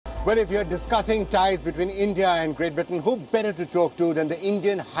Well, if you're discussing ties between India and Great Britain, who better to talk to than the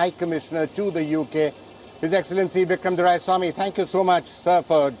Indian High Commissioner to the UK, His Excellency Vikram Doraiswami. Thank you so much, sir,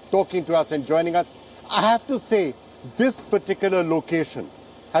 for talking to us and joining us. I have to say, this particular location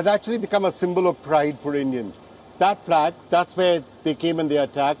has actually become a symbol of pride for Indians. That flag, that's where they came and they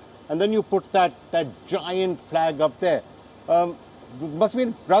attacked, and then you put that giant flag up there. It must have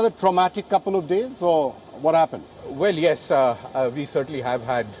been a rather traumatic couple of days, or what happened? Well, yes, we certainly have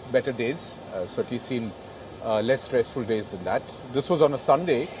had better days, certainly seen less stressful days than that. This was on a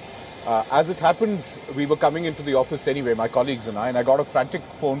Sunday. As it happened, we were coming into the office anyway, my colleagues and I got a frantic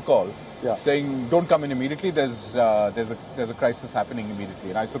phone call saying, don't come in immediately, there's a crisis happening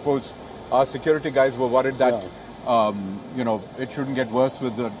immediately. And I suppose our security guys were worried that, it shouldn't get worse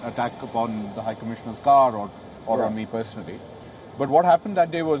with the attack upon the High Commissioner's car or on me personally. But what happened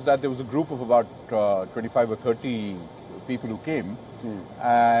that day was that there was a group of about 25 or 30 people who came,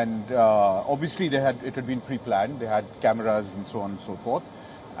 and obviously it had been pre-planned. They had cameras and so on and so forth,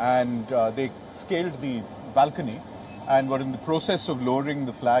 and they scaled the balcony and were in the process of lowering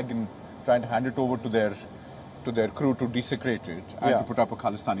the flag and trying to hand it over to their crew to desecrate it and to put up a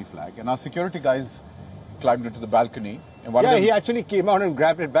Khalistani flag. And our security guys climbed into the balcony. And he actually came out and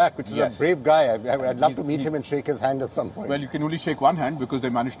grabbed it back, which is a brave guy. I'd love to meet him and shake his hand at some point. Well, you can only shake one hand because they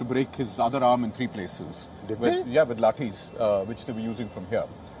managed to break his other arm in 3 places. Did they? Yeah, with lathis, which they were using from here.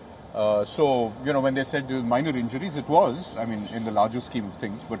 So, when they said minor injuries, it was, in the larger scheme of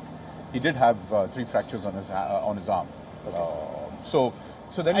things, but he did have 3 fractures on his arm. Okay.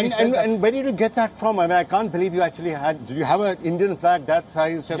 So then and where did you get that from? I can't believe you actually had. Did you have an Indian flag that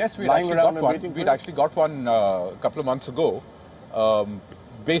size just lying around and waiting for it? We'd actually got one a couple of months ago,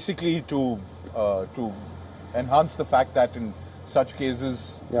 basically to enhance the fact that in such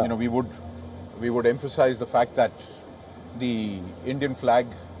cases, we would emphasize the fact that the Indian flag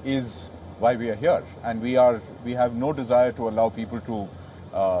is why we are here, and we have no desire to allow people to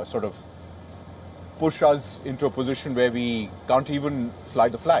sort of push us into a position where we can't even fly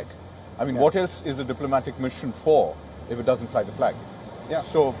the flag. What else is a diplomatic mission for if it doesn't fly the flag? Yeah.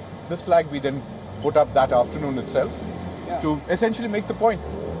 So this flag we then put up that afternoon itself to essentially make the point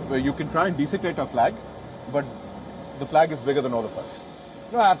where you can try and desecrate our flag, but the flag is bigger than all of us.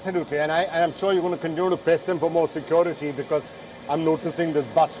 No, absolutely. And I'm sure you're going to continue to press them for more security, because I'm noticing this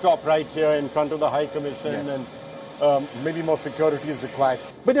bus stop right here in front of the High Commission, and maybe more security is required.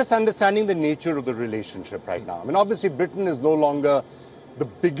 But just understanding the nature of the relationship right now. Obviously Britain is no longer the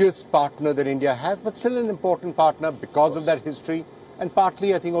biggest partner that India has, but still an important partner because of that history, and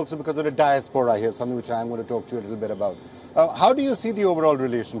partly I think also because of the diaspora here, something which I'm going to talk to you a little bit about. How do you see the overall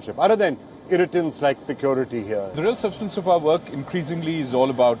relationship, other than irritants like security here? The real substance of our work increasingly is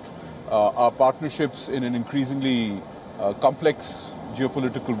all about our partnerships in an increasingly complex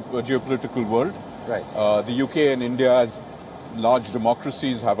geopolitical world. Right. The UK and India, as large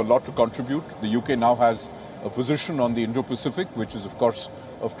democracies, have a lot to contribute. The UK now has a position on the Indo-Pacific, which is, of course,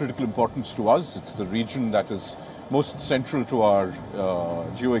 of critical importance to us. It's the region that is most central to our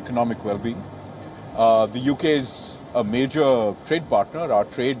geo-economic well-being. The UK is a major trade partner. Our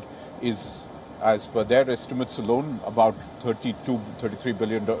trade is, as per their estimates alone, about 33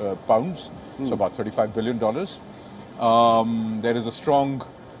 billion pounds, so about $35 billion. There is a strong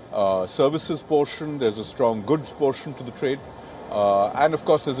services portion, there's a strong goods portion to the trade, and of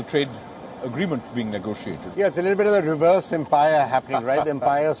course there's a trade agreement being negotiated. Yeah, it's a little bit of a reverse empire happening, right? The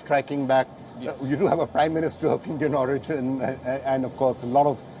empire striking back. Yes. You do have a prime minister of Indian origin, and of course a lot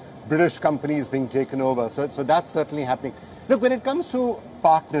of British companies being taken over, so that's certainly happening. Look, when it comes to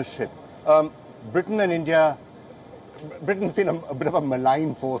partnership, Britain and India, Britain's been a bit of a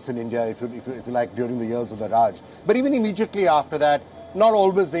malign force in India, if you like, during the years of the Raj. But even immediately after that, not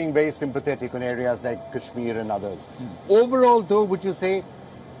always being very sympathetic on areas like Kashmir and others. Overall, though, would you say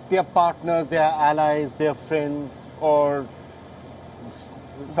they are partners, they are allies, they are friends, or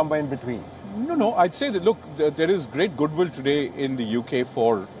somewhere in between? No, I'd say that, look, there is great goodwill today in the UK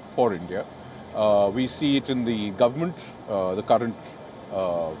for India. We see it in the government, the current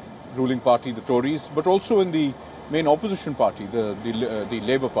ruling party, the Tories, but also in the main opposition party, the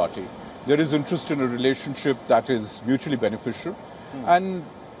Labour Party. There is interest in a relationship that is mutually beneficial. And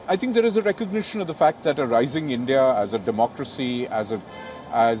I think there is a recognition of the fact that a rising India as a democracy, as a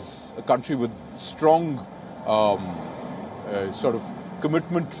country with strong sort of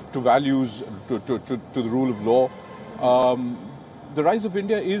commitment to values, to the rule of law, the rise of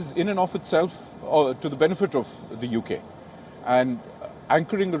India is in and of itself to the benefit of the UK. And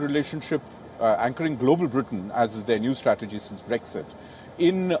anchoring a relationship, anchoring global Britain, as is their new strategy since Brexit,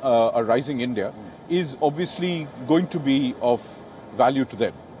 in a rising India is obviously going to be of value to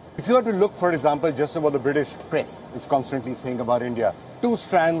them. If you were to look, for example, just at what the British press is constantly saying about India, two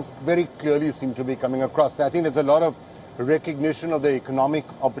strands very clearly seem to be coming across. I think there's a lot of recognition of the economic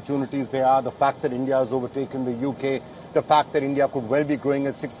opportunities there are, the fact that India has overtaken the UK, the fact that India could well be growing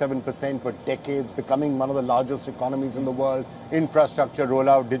at 6-7% for decades, becoming one of the largest economies in the world, infrastructure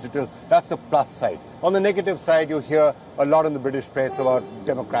rollout, digital, that's the plus side. On the negative side, you hear a lot in the British press about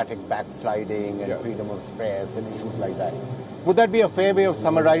democratic backsliding and freedom of press and issues like that. Would that be a fair way of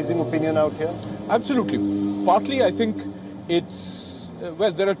summarizing opinion out here? Absolutely. Partly, I think it's,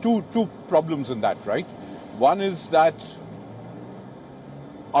 well, there are two problems in that, right? One is that,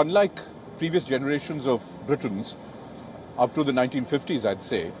 unlike previous generations of Britons, up to the 1950s, I'd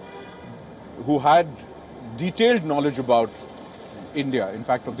say, who had detailed knowledge about India, in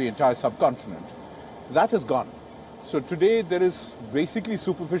fact, of the entire subcontinent, that has gone. So today, there is basically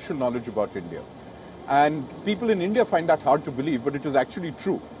superficial knowledge about India. And people in India find that hard to believe, but it is actually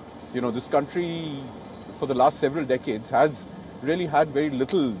true. You know, this country, for the last several decades, has really had very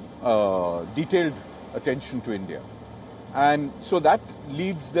little detailed attention to India. And so that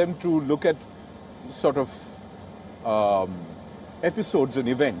leads them to look at sort of episodes and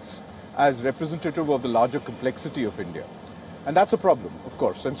events as representative of the larger complexity of India. And that's a problem, of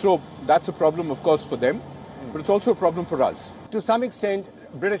course. And so that's a problem, of course, for them, but it's also a problem for us. To some extent,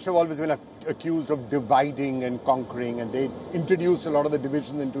 British have always been accused of dividing and conquering, and they introduced a lot of the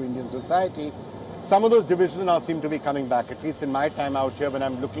division into Indian society. Some of those divisions now seem to be coming back, at least in my time out here when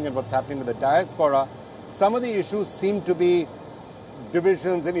I'm looking at what's happening with the diaspora. Some of the issues seem to be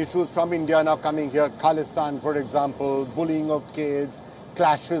divisions and issues from India now coming here. Khalistan, for example, bullying of kids,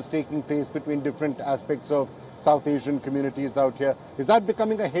 clashes taking place between different aspects of South Asian communities out here. Is that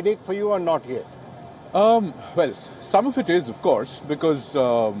becoming a headache for you or not yet? Well, some of it is, of course, because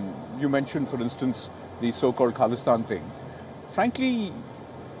you mentioned, for instance, the so-called Khalistan thing. Frankly,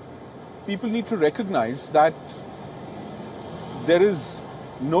 people need to recognize that there is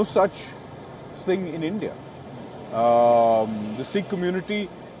no such thing in India. The Sikh community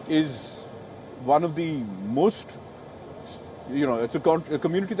is one of the most, it's a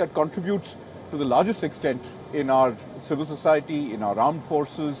community that contributes to the largest extent in our civil society, in our armed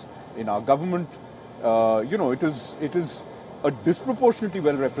forces, in our government. It is a disproportionately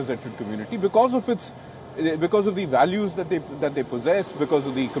well represented community because of the values that they possess, because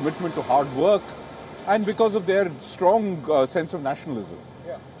of the commitment to hard work, and because of their strong sense of nationalism.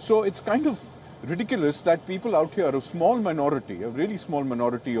 Yeah. So it's kind of ridiculous that people out here, a small minority, a really small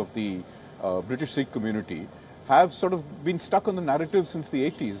minority of the British Sikh community, have sort of been stuck on the narrative since the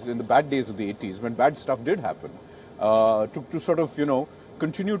 80s, in the bad days of the 80s, when bad stuff did happen, to sort of,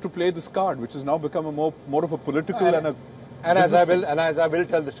 continue to play this card, which has now become a more of a political and as I will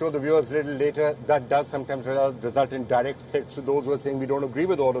tell the viewers a little later, that does sometimes result in direct threats to those who are saying we don't agree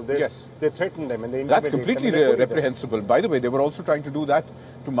with all of this. Yes. They threaten them and they That's completely reprehensible. By the way, they were also trying to do that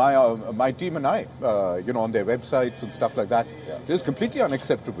to my team and I, on their websites and stuff like that. Yeah. It is completely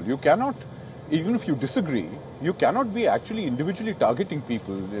unacceptable. You cannot, even if you disagree, you cannot be actually individually targeting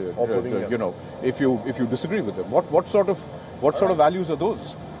people, if you disagree with them. What sort of values are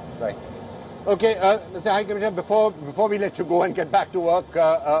those? Right. Okay, Mr. High Commissioner, before we let you go and get back to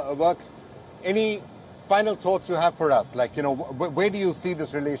work, any final thoughts you have for us? Like, where do you see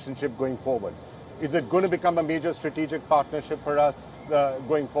this relationship going forward? Is it going to become a major strategic partnership for us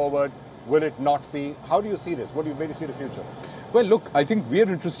going forward? Will it not be? How do you see this? Where do you see the future? Well, look, I think we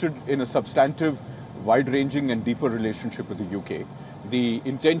are interested in a substantive, wide-ranging and deeper relationship with the UK. The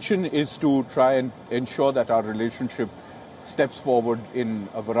intention is to try and ensure that our relationship steps forward in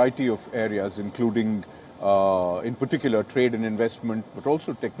a variety of areas, including, in particular, trade and investment, but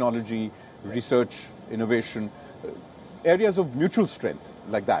also technology, research, innovation, areas of mutual strength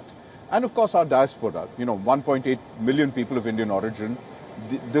like that. And of course, our diaspora, 1.8 million people of Indian origin.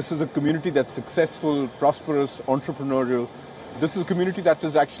 This is a community that's successful, prosperous, entrepreneurial. This is a community that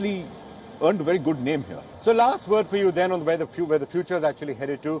has actually earned a very good name here. So last word for you then on where the future is actually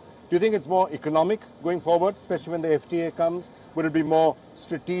headed to. Do you think it's more economic going forward, especially when the FTA comes? Will it be more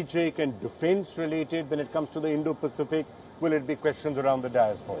strategic and defense related when it comes to the Indo-Pacific? Will it be questions around the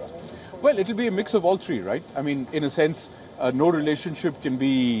diaspora? Well, it'll be a mix of all three, right? I mean, in a sense, no relationship can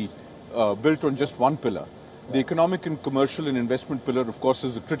be built on just one pillar. The economic and commercial and investment pillar, of course,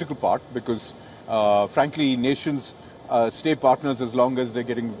 is a critical part because, frankly, nations stay partners as long as they're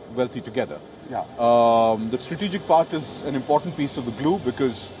getting wealthy together. Yeah. The strategic part is an important piece of the glue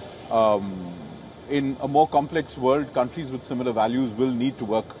because in a more complex world, countries with similar values will need to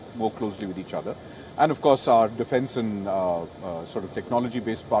work more closely with each other. And of course, our defense and sort of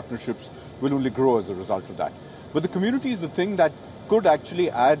technology-based partnerships will only grow as a result of that. But the community is the thing that could actually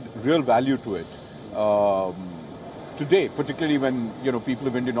add real value to it. Today, particularly when people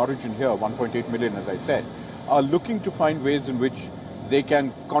of Indian origin here, 1.8 million, as I said, are looking to find ways in which they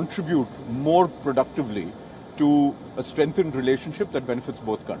can contribute more productively to a strengthened relationship that benefits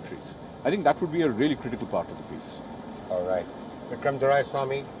both countries. I think that would be a really critical part of the piece. All right. Vikram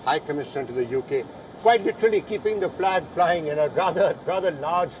Doraiswami, High Commissioner to the UK, quite literally keeping the flag flying, and a rather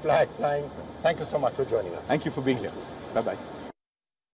large flag flying. Thank you so much for joining us. Thank you for being here. Bye-bye.